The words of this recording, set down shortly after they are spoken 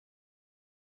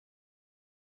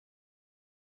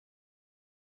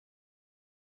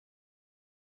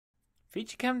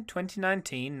FeatureCAM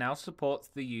 2019 now supports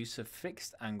the use of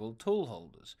fixed angle tool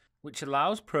holders, which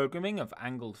allows programming of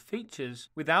angled features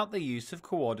without the use of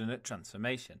coordinate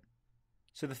transformation.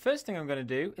 So the first thing I'm going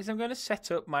to do is I'm going to set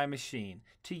up my machine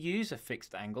to use a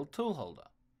fixed angle tool holder.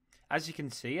 As you can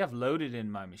see, I've loaded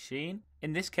in my machine.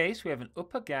 In this case, we have an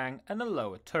upper gang and a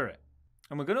lower turret.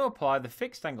 And we're going to apply the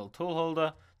fixed angle tool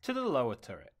holder to the lower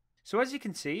turret. So as you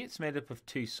can see, it's made up of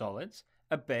two solids,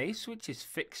 a base which is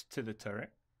fixed to the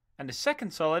turret, and a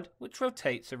second solid which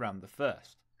rotates around the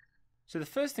first. So the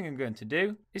first thing I'm going to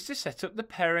do is to set up the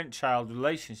parent-child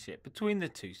relationship between the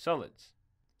two solids.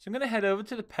 So I'm going to head over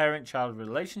to the parent-child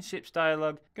relationships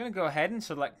dialog. I'm going to go ahead and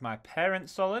select my parent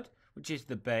solid, which is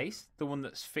the base, the one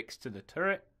that's fixed to the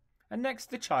turret, and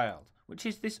next the child, which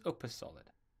is this upper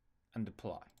solid, and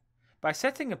apply. By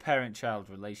setting a parent-child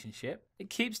relationship,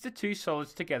 it keeps the two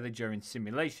solids together during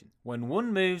simulation. When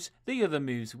one moves, the other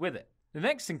moves with it. The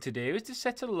next thing to do is to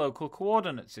set a local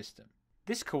coordinate system.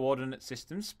 This coordinate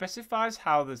system specifies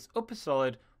how this upper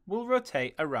solid will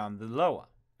rotate around the lower.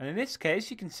 And in this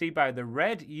case, you can see by the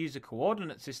red user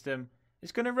coordinate system,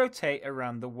 it's going to rotate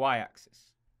around the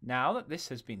y-axis. Now that this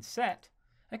has been set,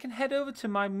 I can head over to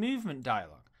my movement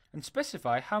dialog and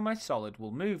specify how my solid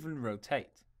will move and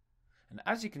rotate. And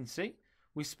as you can see,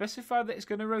 we specify that it's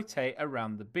going to rotate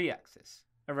around the b-axis,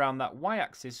 around that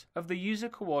y-axis of the user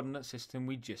coordinate system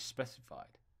we just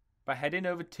specified. By heading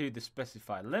over to the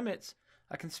specify limits,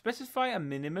 I can specify a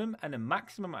minimum and a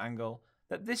maximum angle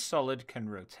that this solid can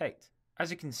rotate. As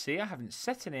you can see, I haven't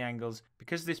set any angles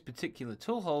because this particular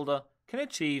tool holder can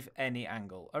achieve any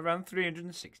angle around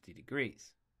 360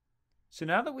 degrees. So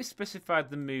now that we've specified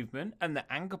the movement and the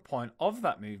anchor point of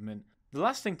that movement, the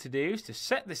last thing to do is to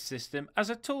set this system as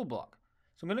a tool block.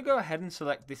 So I'm going to go ahead and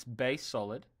select this base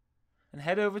solid and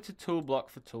head over to tool block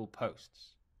for tool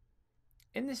posts.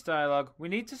 In this dialog, we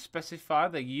need to specify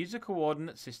the user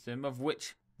coordinate system of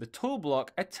which the tool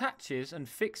block attaches and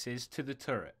fixes to the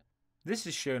turret. This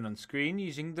is shown on screen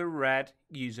using the red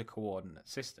user coordinate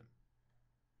system.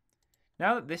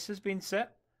 Now that this has been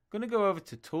set, I'm going to go over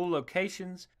to tool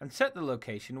locations and set the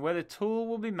location where the tool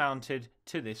will be mounted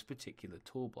to this particular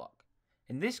tool block.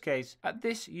 In this case, at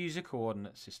this user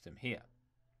coordinate system here.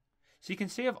 So you can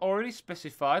see I've already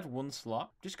specified one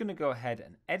slot. I'm just going to go ahead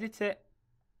and edit it.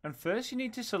 And first you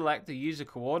need to select the user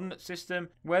coordinate system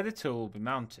where the tool will be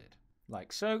mounted,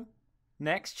 like so.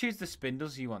 Next, choose the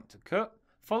spindles you want to cut,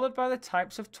 followed by the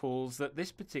types of tools that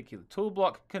this particular tool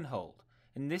block can hold.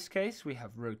 In this case, we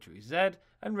have rotary Z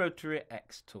and rotary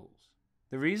X tools.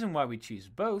 The reason why we choose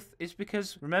both is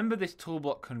because remember this tool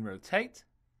block can rotate,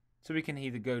 so we can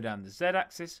either go down the Z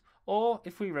axis, or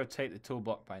if we rotate the tool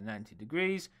block by 90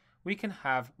 degrees, we can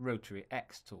have rotary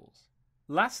X tools.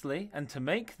 Lastly, and to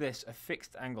make this a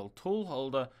fixed angle tool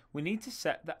holder, we need to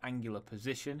set the angular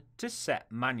position to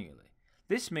set manually.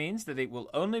 This means that it will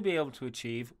only be able to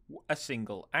achieve a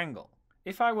single angle.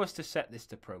 If I was to set this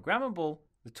to programmable,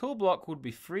 the tool block would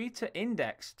be free to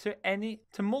index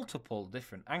to multiple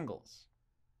different angles.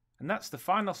 And that's the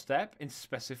final step in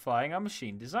specifying our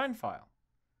machine design file.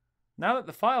 Now that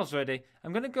the file's ready,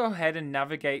 I'm going to go ahead and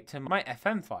navigate to my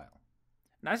FM file.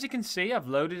 And as you can see, I've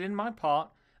loaded in my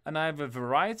part and I have a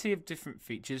variety of different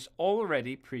features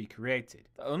already pre-created.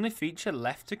 The only feature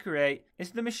left to create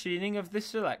is the machining of the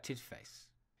selected face.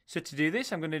 So to do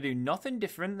this, I'm going to do nothing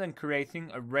different than creating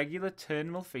a regular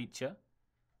terminal feature.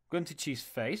 I'm going to choose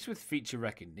face with feature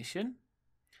recognition. I'm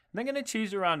then going to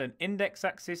choose around an index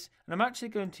axis, and I'm actually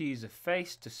going to use a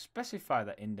face to specify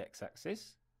that index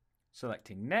axis.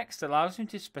 Selecting next allows me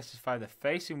to specify the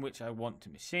face in which I want to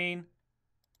machine.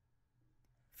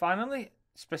 Finally,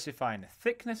 specifying a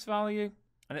thickness value,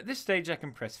 and at this stage I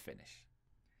can press finish.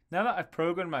 Now that I've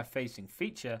programmed my facing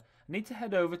feature, I need to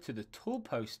head over to the Tool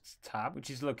Posts tab, which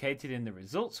is located in the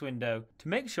results window, to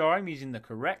make sure I'm using the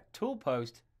correct tool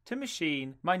post to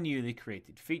machine my newly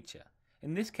created feature.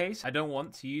 In this case, I don't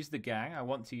want to use the gang, I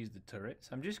want to use the turret. So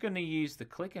I'm just going to use the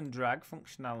click and drag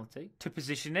functionality to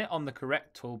position it on the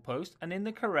correct tool post and in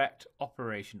the correct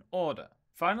operation order.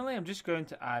 Finally, I'm just going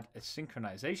to add a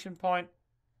synchronization point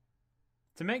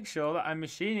to make sure that I'm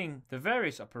machining the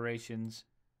various operations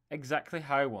exactly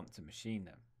how I want to machine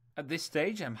them. At this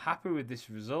stage, I'm happy with this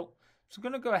result, so I'm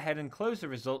going to go ahead and close the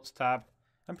results tab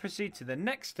and proceed to the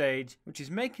next stage, which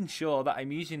is making sure that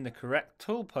I'm using the correct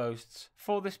tool posts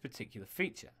for this particular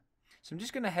feature. So I'm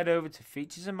just going to head over to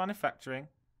Features and Manufacturing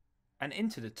and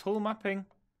into the tool mapping.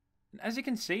 And as you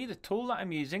can see, the tool that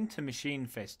I'm using to machine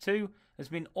Phase 2 has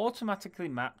been automatically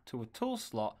mapped to a tool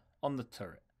slot on the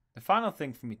turret. The final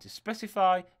thing for me to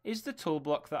specify is the tool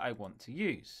block that I want to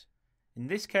use. In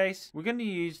this case, we're going to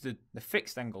use the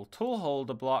fixed angle tool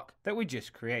holder block that we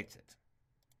just created.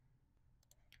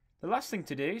 The last thing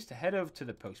to do is to head over to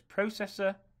the post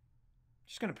processor.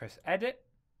 Just going to press edit.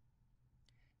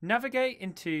 Navigate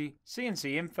into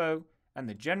CNC info and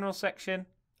the general section.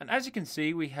 And as you can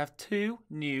see, we have two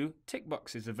new tick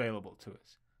boxes available to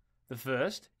us. The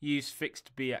first, use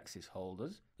fixed B-axis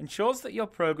holders, ensures that your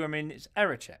programming is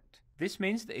error checked. This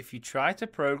means that if you try to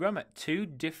program at two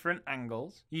different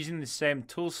angles using the same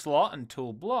tool slot and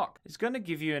tool block, it's going to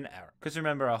give you an error. Because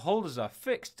remember, our holders are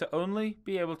fixed to only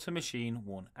be able to machine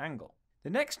one angle. The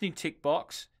next new tick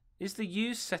box is the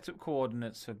use setup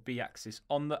coordinates for B-axis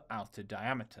on the outer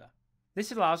diameter.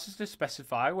 This allows us to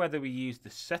specify whether we use the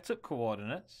setup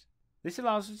coordinates. This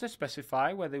allows us to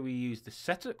specify whether we use the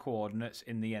setup coordinates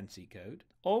in the NC code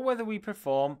or whether we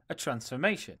perform a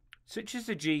transformation, such as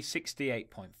the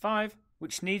G68.5,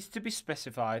 which needs to be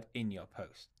specified in your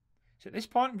post. So at this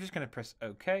point, I'm just going to press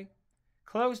OK,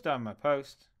 close down my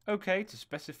post, OK to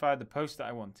specify the post that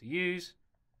I want to use,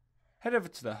 head over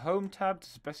to the Home tab to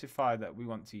specify that we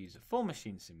want to use a full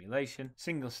machine simulation,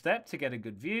 single step to get a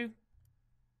good view.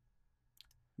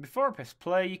 Before I press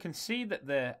play, you can see that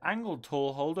the angled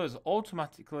tool holder has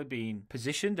automatically been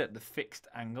positioned at the fixed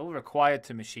angle required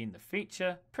to machine the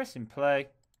feature. Pressing play,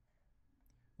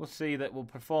 we'll see that we'll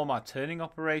perform our turning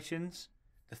operations,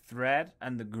 the thread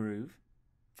and the groove,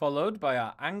 followed by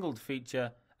our angled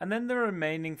feature and then the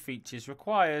remaining features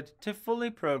required to fully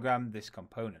program this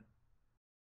component.